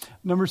life?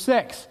 Number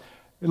 6,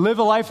 live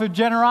a life of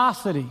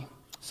generosity.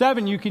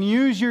 7, you can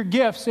use your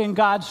gifts in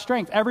God's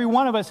strength. Every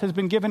one of us has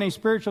been given a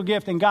spiritual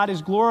gift, and God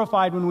is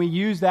glorified when we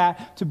use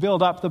that to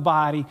build up the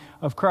body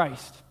of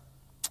Christ.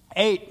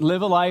 8,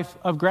 live a life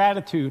of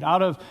gratitude.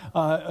 Out of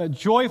a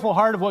joyful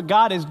heart of what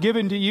God has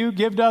given to you,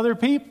 give to other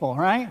people,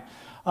 right?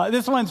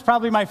 This one's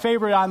probably my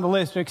favorite on the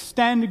list.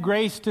 Extend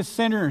grace to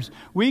sinners.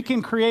 We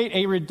can create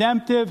a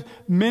redemptive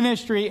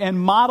ministry and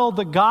model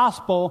the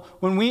gospel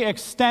when we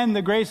extend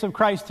the grace of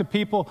Christ to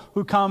people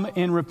who come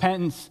in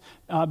repentance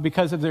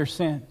because of their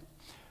sin.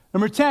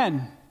 Number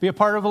 10, Be a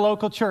part of a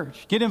local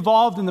church. Get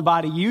involved in the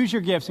body. Use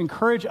your gifts.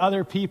 Encourage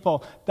other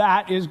people.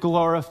 That is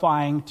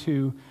glorifying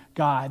to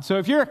God. So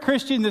if you're a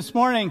Christian this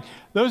morning,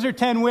 those are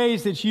 10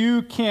 ways that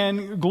you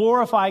can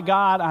glorify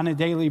God on a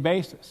daily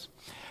basis.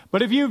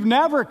 But if you've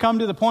never come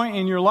to the point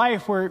in your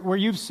life where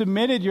you've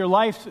submitted your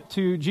life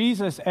to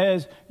Jesus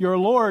as your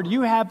Lord,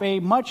 you have a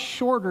much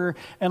shorter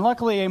and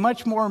luckily a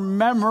much more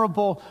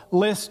memorable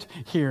list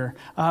here.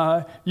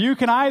 You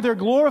can either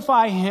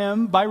glorify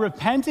Him by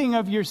repenting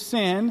of your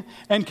sin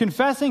and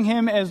confessing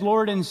Him as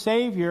Lord and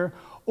Savior,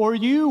 or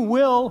you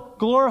will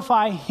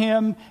glorify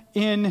Him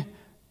in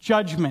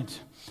judgment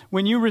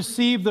when you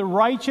receive the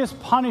righteous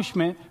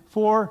punishment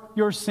for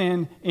your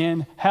sin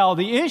in hell.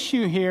 The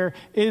issue here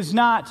is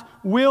not,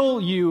 will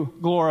you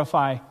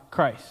glorify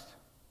Christ?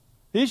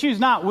 The issue is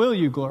not, will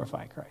you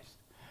glorify Christ?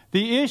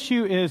 The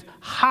issue is,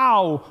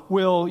 how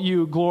will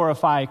you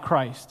glorify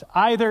Christ?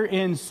 Either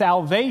in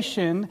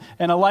salvation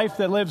and a life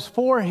that lives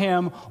for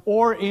Him,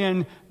 or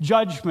in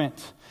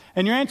judgment.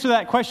 And your answer to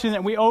that question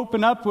that we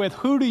open up with,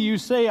 who do you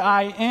say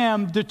I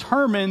am,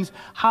 determines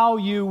how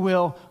you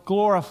will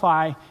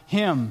glorify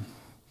Him.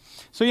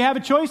 So you have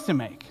a choice to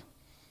make.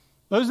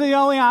 Those are the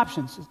only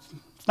options.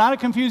 It's not a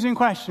confusing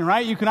question,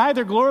 right? You can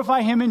either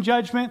glorify Him in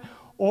judgment,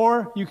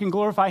 or you can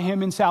glorify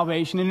Him in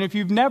salvation. And if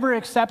you've never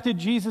accepted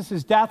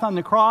Jesus' death on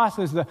the cross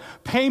as the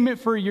payment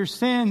for your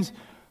sins,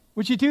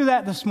 would you do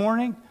that this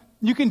morning?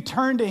 You can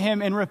turn to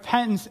Him in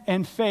repentance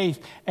and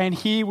faith, and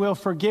He will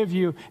forgive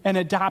you and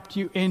adopt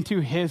you into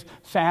His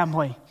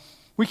family.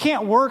 We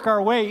can't work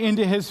our way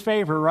into His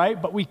favor, right?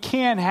 But we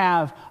can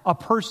have a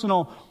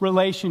personal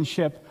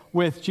relationship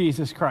with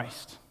Jesus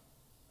Christ.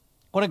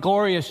 What a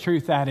glorious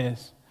truth that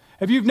is.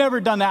 If you've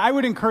never done that, I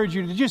would encourage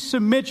you to just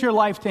submit your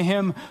life to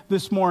Him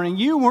this morning.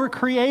 You were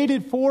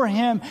created for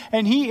Him,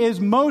 and He is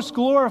most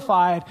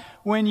glorified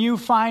when you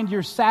find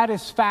your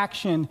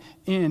satisfaction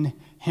in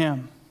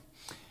Him.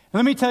 And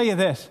let me tell you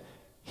this,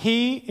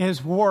 He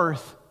is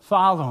worth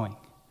following.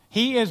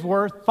 He is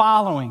worth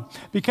following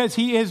because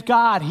He is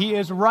God. He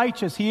is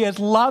righteous. He is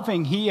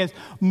loving. He is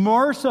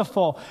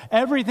merciful.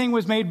 Everything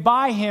was made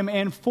by Him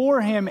and for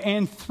Him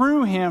and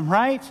through Him,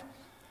 right?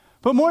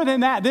 But more than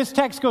that, this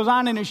text goes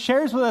on and it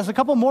shares with us a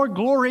couple more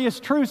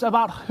glorious truths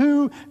about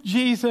who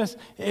Jesus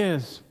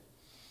is.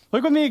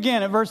 Look with me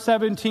again at verse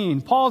 17.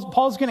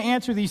 Paul's going to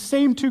answer these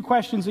same two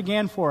questions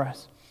again for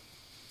us.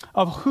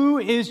 Of who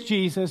is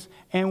Jesus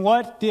and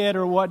what did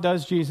or what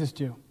does Jesus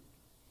do?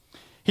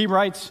 He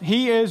writes,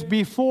 He is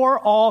before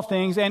all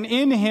things, and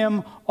in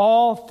Him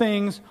all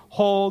things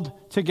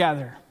hold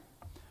together.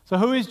 So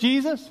who is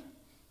Jesus?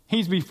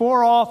 He's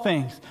before all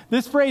things.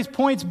 This phrase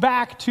points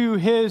back to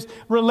His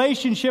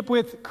relationship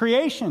with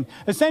creation.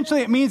 Essentially,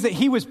 it means that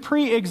He was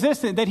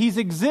pre-existent, that He's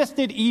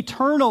existed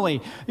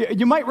eternally.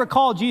 You might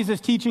recall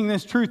Jesus teaching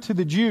this truth to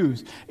the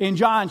Jews in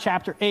John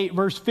chapter 8,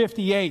 verse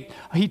 58.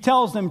 He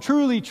tells them,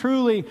 truly,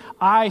 truly,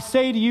 I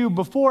say to you,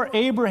 before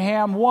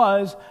Abraham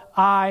was,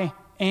 I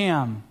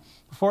am.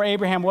 Before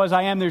Abraham was,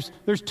 I am.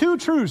 There's two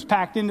truths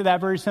packed into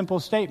that very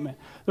simple statement.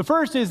 The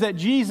first is that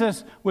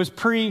Jesus was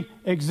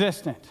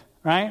pre-existent,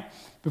 right?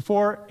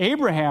 Before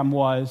Abraham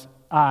was,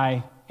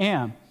 I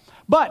am.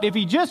 But if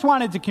he just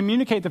wanted to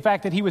communicate the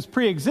fact that He was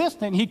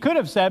pre-existent, He could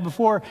have said,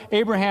 before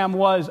Abraham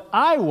was,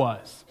 I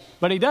was.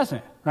 But He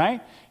doesn't,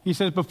 right? He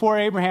says, before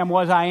Abraham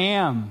was, I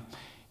am.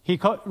 He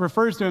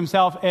refers to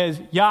Himself as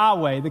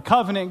Yahweh, the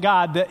covenant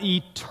God, the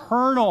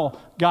eternal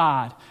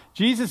God.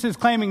 Jesus is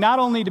claiming not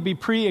only to be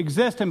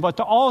pre-existent, but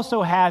to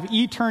also have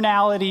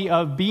eternality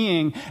of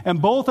being.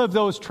 And both of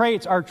those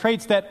traits are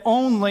traits that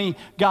only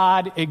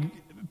God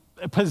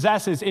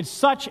possesses. It's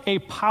such a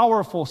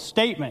powerful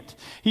statement.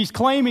 He's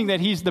claiming that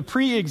He's the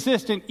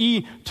pre-existent,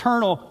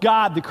 eternal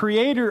God, the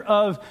creator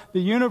of the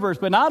universe.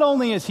 But not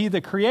only is He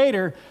the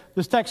creator,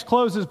 this text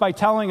closes by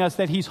telling us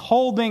that He's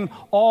holding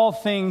all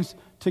things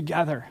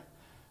together.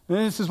 And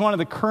this is one of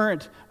the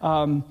current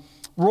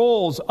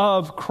roles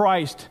of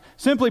Christ.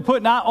 Simply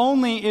put, not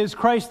only is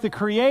Christ the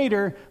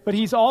creator, but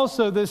He's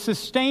also the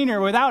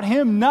sustainer. Without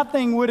Him,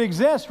 nothing would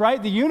exist,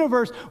 right? The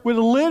universe would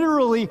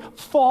literally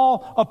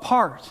fall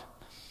apart.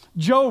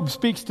 Job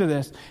speaks to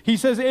this. He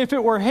says, if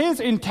it were His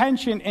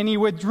intention and He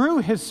withdrew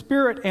His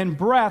spirit and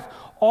breath,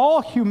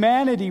 all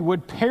humanity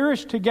would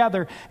perish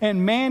together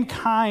and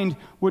mankind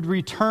would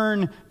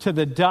return to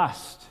the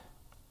dust.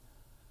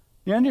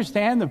 You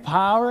understand the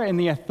power and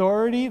the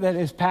authority that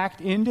is packed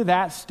into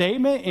that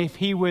statement? If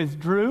He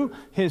withdrew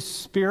His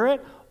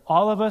spirit,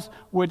 all of us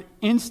would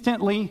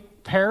instantly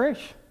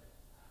perish.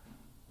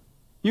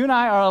 You and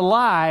I are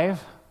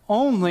alive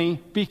only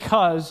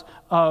because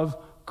of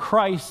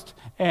Christ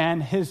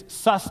and His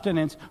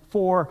sustenance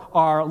for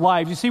our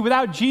lives. You see,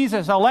 without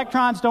Jesus,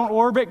 electrons don't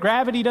orbit,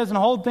 gravity doesn't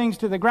hold things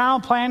to the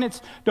ground,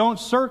 planets don't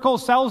circle,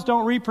 cells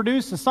don't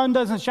reproduce, the sun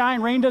doesn't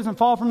shine, rain doesn't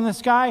fall from the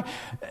sky,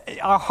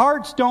 our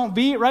hearts don't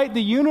beat, right?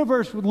 The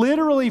universe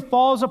literally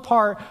falls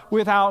apart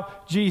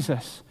without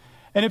Jesus.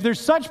 And if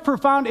there's such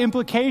profound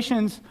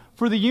implications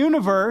for the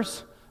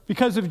universe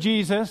because of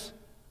Jesus,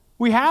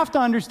 we have to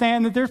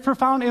understand that there's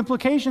profound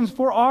implications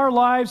for our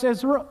lives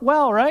as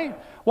well,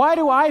 right? Why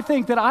do I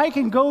think that I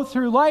can go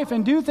through life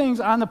and do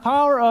things on the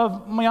power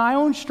of my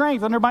own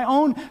strength, under my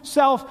own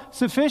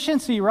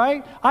self-sufficiency,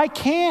 right? I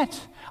can't.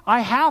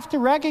 I have to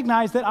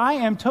recognize that I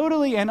am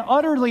totally and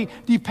utterly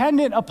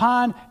dependent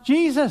upon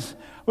Jesus.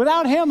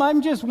 Without him,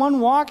 I'm just one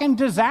walking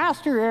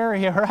disaster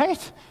area,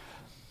 right?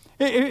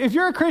 If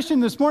you're a Christian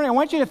this morning, I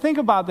want you to think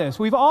about this.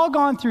 We've all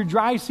gone through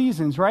dry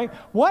seasons, right?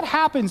 What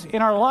happens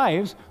in our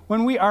lives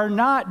when we are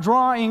not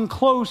drawing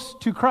close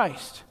to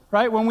Christ,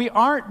 right? When we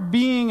aren't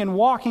being and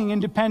walking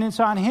in dependence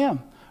on him,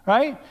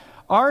 right?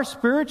 Our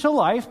spiritual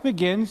life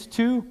begins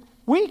to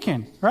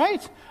weaken,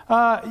 right?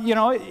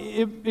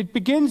 It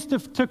begins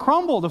to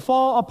crumble, to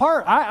fall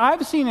apart.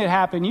 I've seen it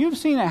happen. You've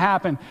seen it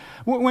happen.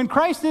 When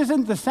Christ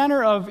isn't the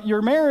center of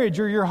your marriage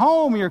or your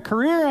home, your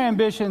career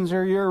ambitions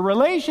or your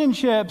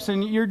relationships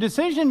and your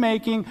decision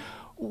making,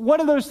 what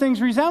do those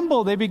things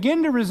resemble? They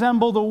begin to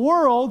resemble the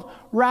world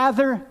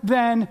rather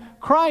than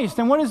Christ.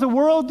 And what does the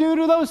world do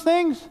to those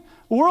things?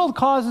 The world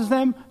causes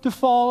them to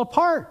fall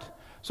apart.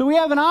 So we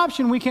have an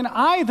option. We can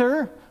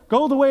either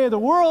go the way of the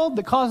world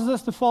that causes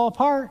us to fall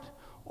apart,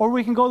 or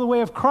we can go the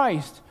way of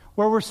Christ,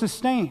 where we're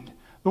sustained.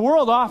 The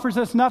world offers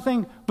us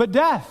nothing but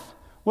death.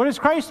 What does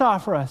Christ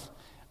offer us?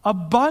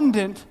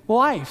 Abundant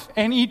life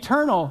and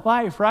eternal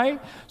life,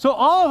 right? So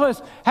all of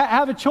us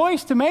have a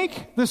choice to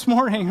make this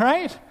morning,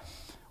 right?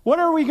 What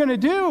are we going to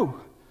do?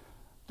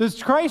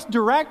 Does Christ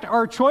direct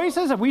our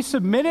choices? Have we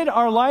submitted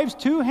our lives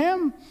to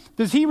him?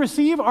 Does he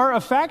receive our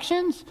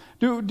affections?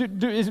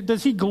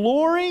 Does he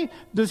glory?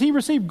 Does he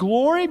receive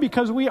glory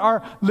because we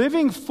are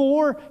living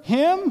for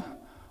him?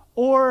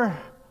 Or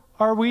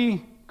are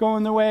we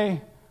going the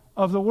way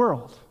of the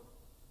world?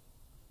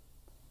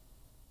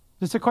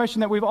 It's a question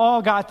that we've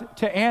all got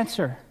to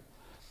answer.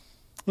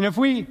 And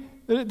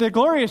the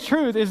glorious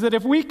truth is that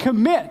if we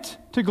commit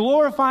to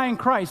glorifying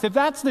Christ, if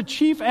that's the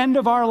chief end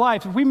of our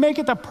life, if we make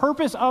it the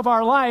purpose of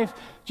our life,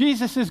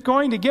 Jesus is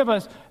going to give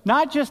us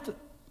not just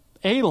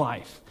a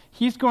life,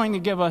 he's going to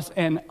give us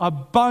an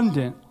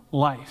abundant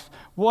life.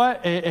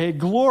 What a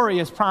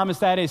glorious promise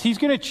that is. He's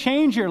going to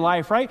change your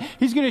life, right?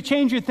 He's going to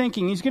change your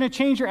thinking. He's going to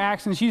change your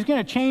actions. He's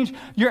going to change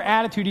your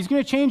attitude. He's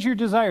going to change your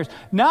desires.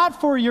 Not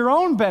for your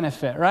own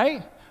benefit,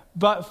 right?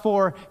 But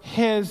for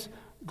his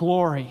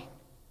glory.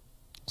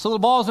 So the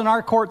ball's in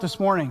our court this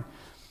morning.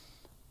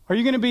 Are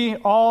you going to be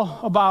all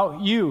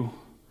about you?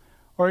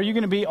 Or are you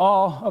going to be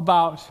all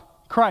about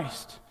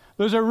Christ?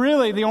 Those are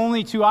really the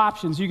only two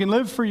options. You can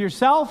live for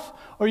yourself,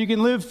 or you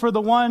can live for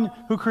the one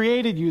who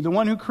created you, the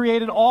one who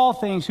created all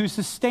things, who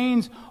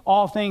sustains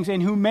all things,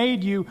 and who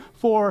made you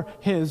for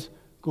his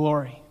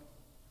glory.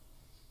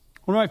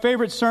 One of my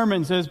favorite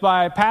sermons is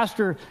by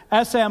Pastor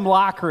S.M.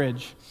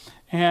 Lockridge,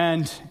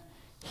 and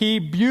he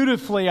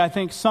beautifully, I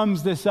think,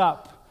 sums this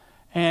up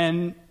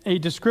in a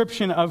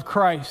description of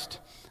Christ.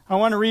 I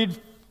want to read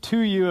to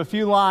you a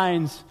few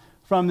lines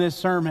from this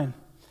sermon.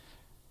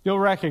 You'll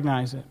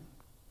recognize it.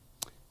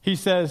 He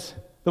says,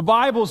 "The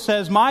Bible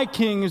says, my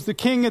king is the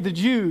king of the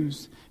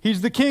Jews.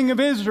 He's the king of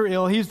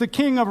Israel. He's the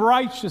king of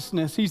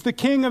righteousness. He's the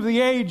king of the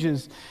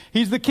ages.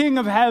 He's the king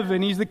of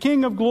heaven. He's the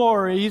king of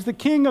glory. He's the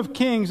king of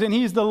kings, and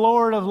he's the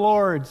Lord of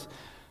lords.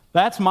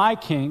 That's my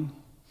king.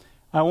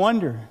 I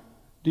wonder,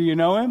 do you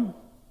know him?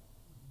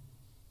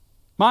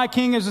 My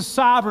king is a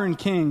sovereign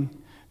king.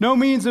 No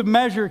means of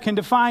measure can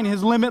define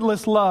his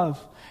limitless love.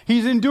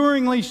 He's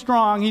enduringly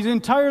strong. He's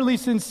entirely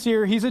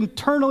sincere. He's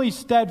eternally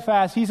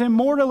steadfast. He's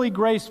immortally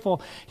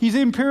graceful. He's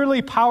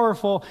impurely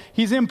powerful.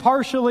 He's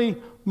impartially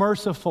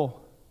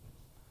merciful.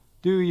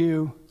 Do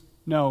you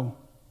know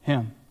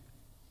him?"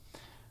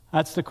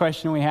 That's the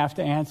question we have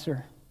to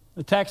answer.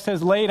 The text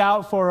has laid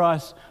out for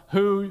us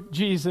who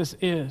Jesus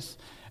is,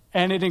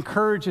 and it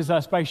encourages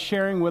us by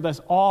sharing with us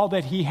all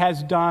that he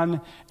has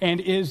done and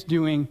is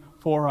doing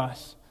for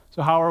us.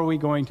 So how are we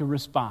going to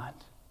respond?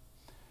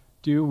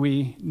 Do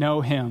we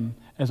know him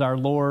as our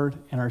Lord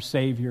and our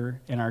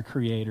Savior and our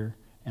Creator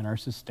and our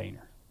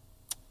Sustainer?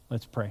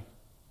 Let's pray.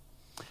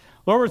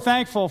 Lord, we're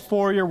thankful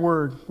for your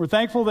word. We're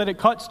thankful that it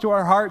cuts to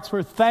our hearts.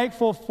 We're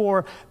thankful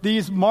for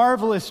these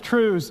marvelous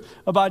truths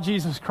about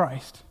Jesus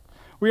Christ.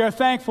 We are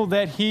thankful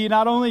that he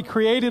not only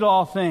created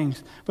all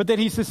things, but that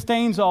he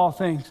sustains all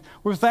things.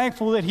 We're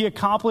thankful that he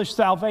accomplished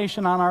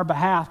salvation on our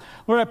behalf.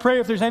 Lord, I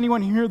pray if there's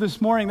anyone here this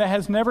morning that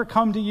has never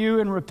come to you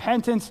in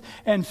repentance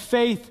and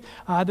faith,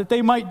 that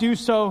they might do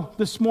so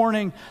this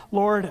morning.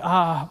 Lord,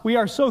 we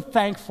are so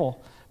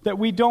thankful that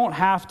we don't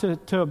have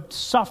to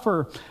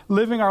suffer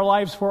living our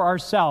lives for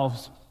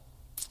ourselves,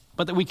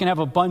 but that we can have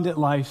abundant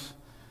life,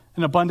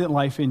 an abundant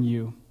life in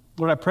you.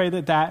 Lord, I pray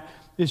that that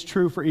is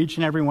true for each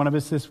and every one of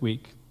us this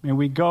week. May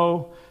we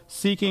go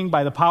seeking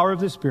by the power of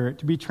the Spirit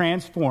to be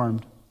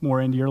transformed more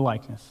into your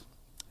likeness.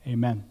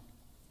 Amen.